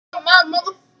my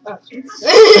mother.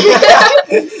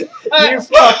 You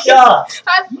fucked up.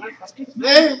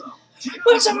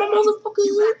 What's up, my motherfucker?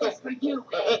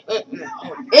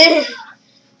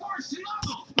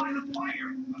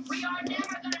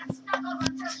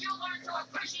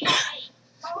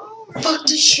 Fuck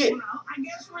this shit.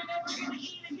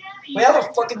 We have a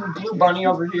fucking blue bunny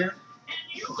over here.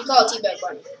 You call it T-Bag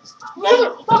Bunny.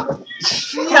 Motherfucker.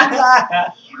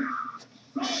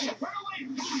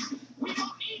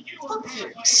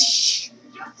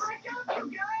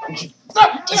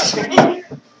 Fuck this shit.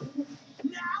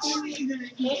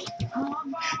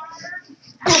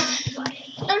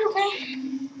 I'm okay.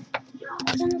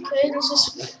 This is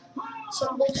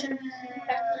some bullshit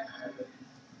happening.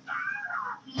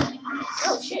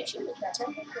 Oh shit, she was that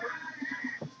time.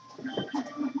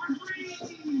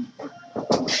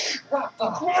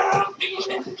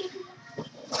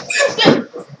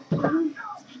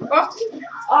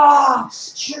 Ah,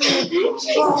 shit.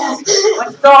 My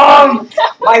thumb!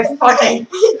 My fucking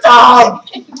thumb!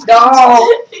 No!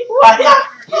 What the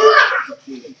fuck?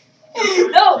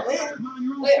 No, man.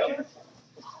 Wait.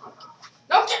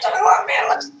 Don't get to the one, man.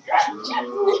 Let's damn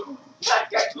it.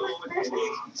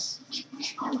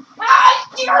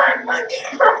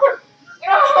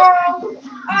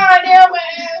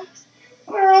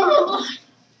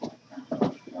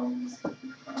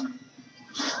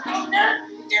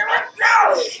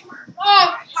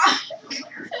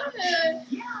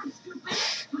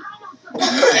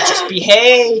 Just be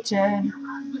hating.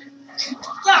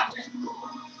 Stop.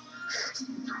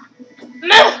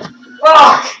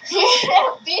 Fuck!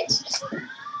 Bitch.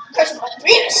 Crush my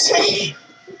penis.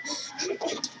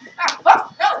 Fuck.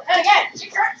 No, and again.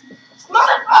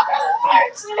 Motherfucker.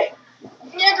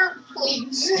 Nigger,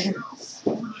 please.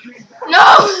 No.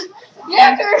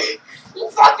 Nigger. You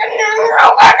fucking nigger.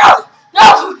 Oh my god. No.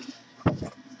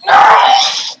 No.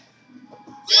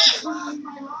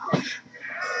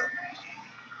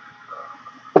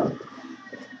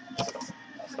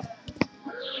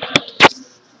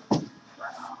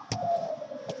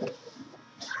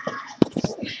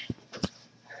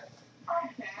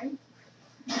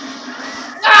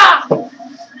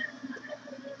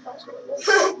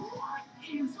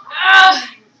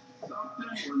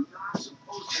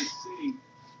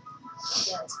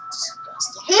 That's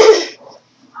disgusting.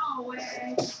 Oh,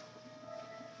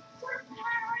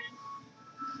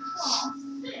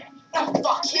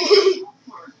 fuck.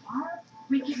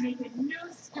 We can make a new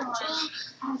story.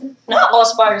 Not all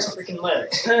spiders freaking live.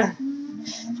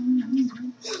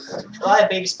 A lot of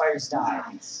baby spiders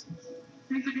die.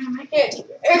 Here,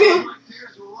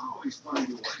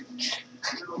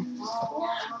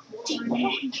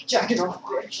 Jack it off,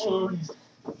 bitch.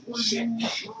 shit.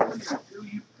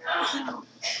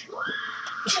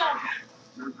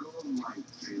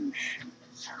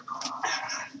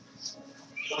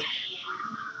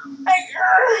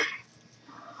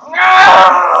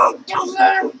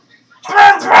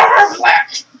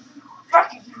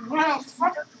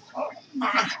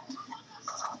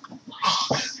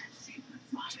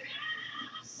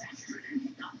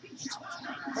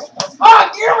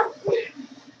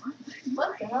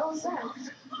 What the hell is that?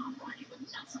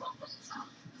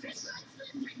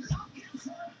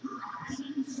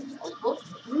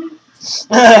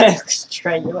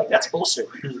 Trey, you're like, that's bullshit.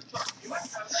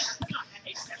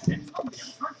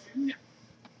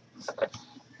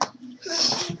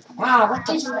 Wow, what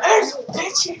the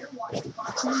Bitch.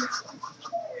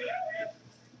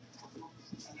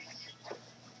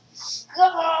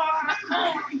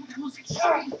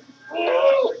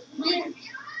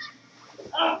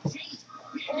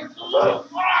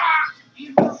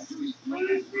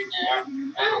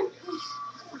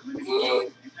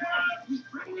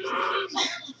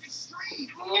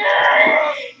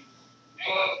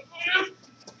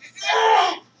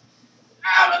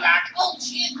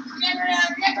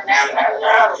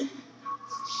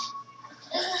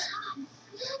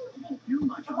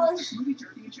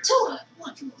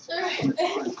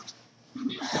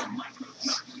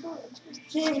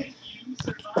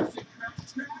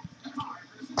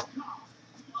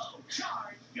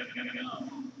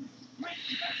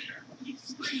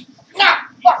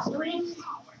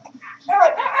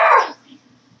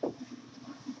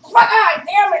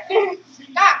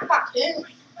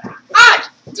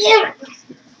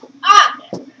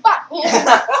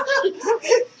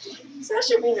 That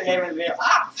should be the name of the video.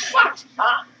 Ah, fuck!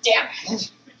 Ah, damn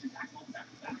it!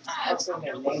 That's what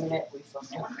they're naming it. We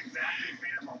fucking.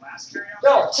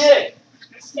 Yo, Tig!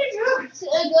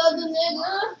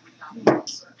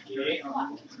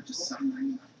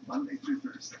 Monday through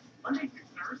Thursday. Monday through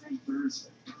Thursday. Thursday.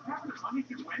 Monday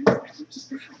through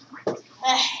Wednesday.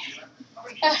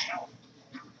 There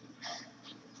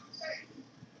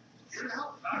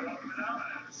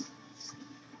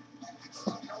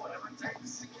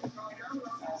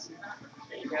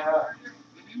you go.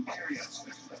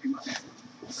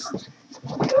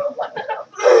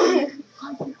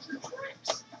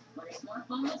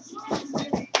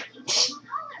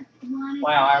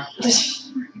 Wow.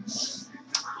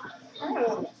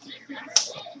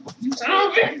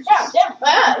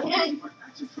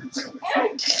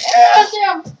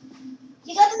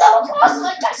 You got the double cross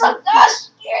like that's like that.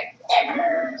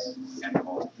 And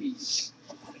all peace.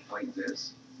 Like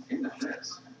this, into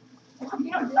this. No. Fuck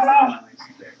you. I'm not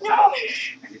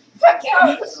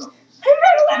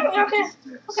allowed. Okay.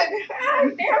 Okay. Damn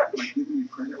it. By giving you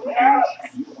credit for No.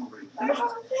 things you already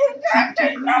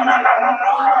did. No,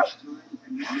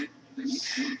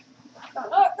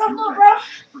 bro.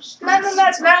 Not the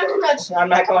nuts, not the nuts. I'm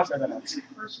not going for the nuts.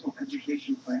 Personal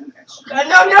education plan at school. No.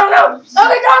 Okay, no.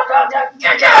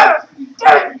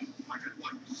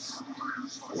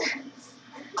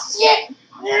 Shit.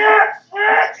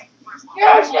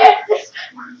 Oh, shit.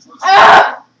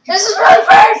 Ah, this is really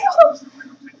painful.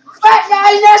 Fat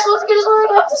guy, you're not supposed to get his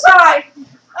leg up the side.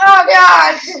 Oh,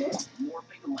 God.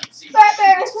 Fat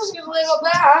man is supposed to get his leg up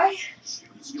that high.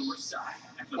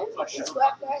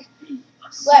 Black guy.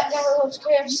 Black guy loves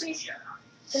KFC.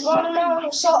 There's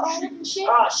watermelon, salt on it and shit.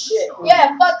 Oh shit.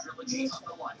 Yeah, but. Let's keep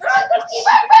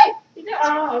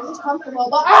oh, it's comfortable,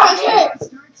 but oh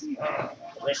shit!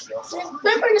 Delicious.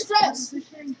 Remember the stress.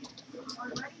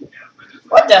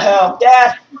 What the hell,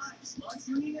 Dad?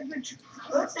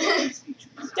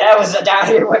 Dad was down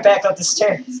here, went back up the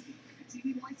stairs.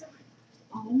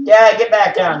 Dad, get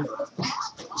back down.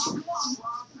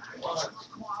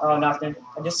 Oh, nothing.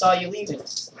 I just saw you leaving.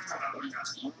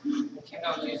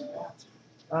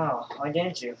 Oh, why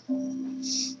didn't you?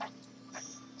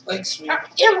 Like sweet.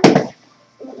 Yeah.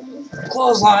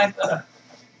 Clothesline.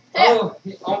 Oh,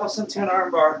 he almost into an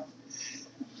armbar.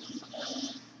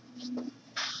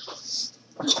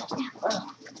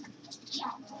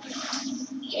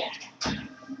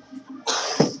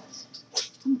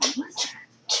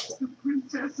 The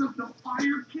princess of the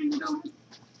Fire Kingdom?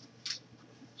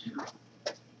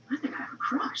 I think I have a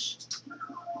crush.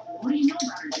 What do you know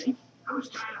about her, Jake? I was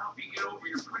trying to help you get over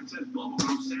your princess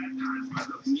bubblegum sad times by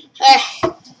those neat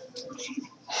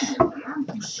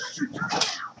You shut your tongue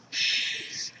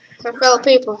My fellow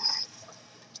people.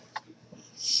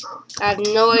 I have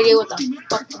no idea what the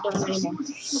fuck to do anymore.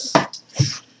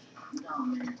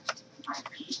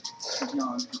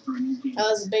 That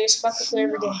was the biggest fuck up we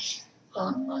ever did.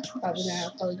 Well,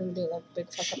 probably gonna do like big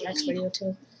fuck up next video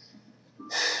too.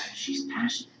 She's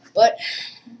passionate. But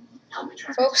Help me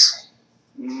track folks,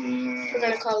 we're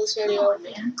gonna call this video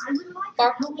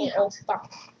Fuck or Oh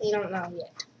Fuck. You don't know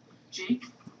yet. Jake,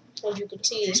 As you can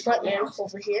see, is Buttman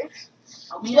over here.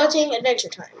 help He's me out. watching Adventure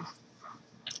Time.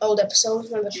 Old episode,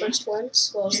 one of the first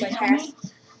ones. Well, it's like half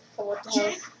of what the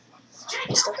hell.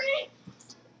 Jake, Stuff. help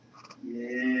me.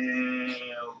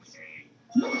 Yeah, okay.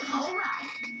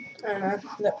 Alright. I don't know.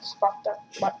 That's fucked up.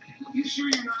 But You sure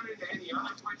you're not into any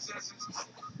other princesses?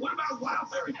 What about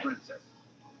Wildberry Princess?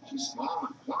 She's small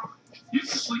and plump. You can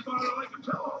sleep on her like a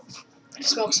pillow.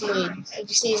 smoke some weed. If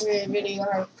you see this in the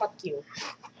video, fuck you.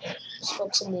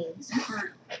 Smoke some weed.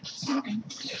 Smoking?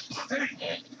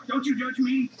 Hey, don't you judge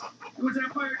me. It was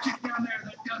that fire chick down there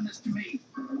that done this to me.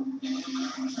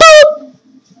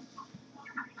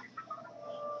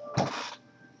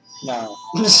 No.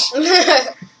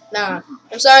 Nah.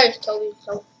 I'm sorry, Toby.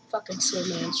 Don't fucking sue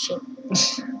me and shit.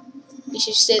 You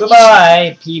should say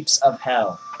Goodbye, peeps of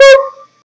hell.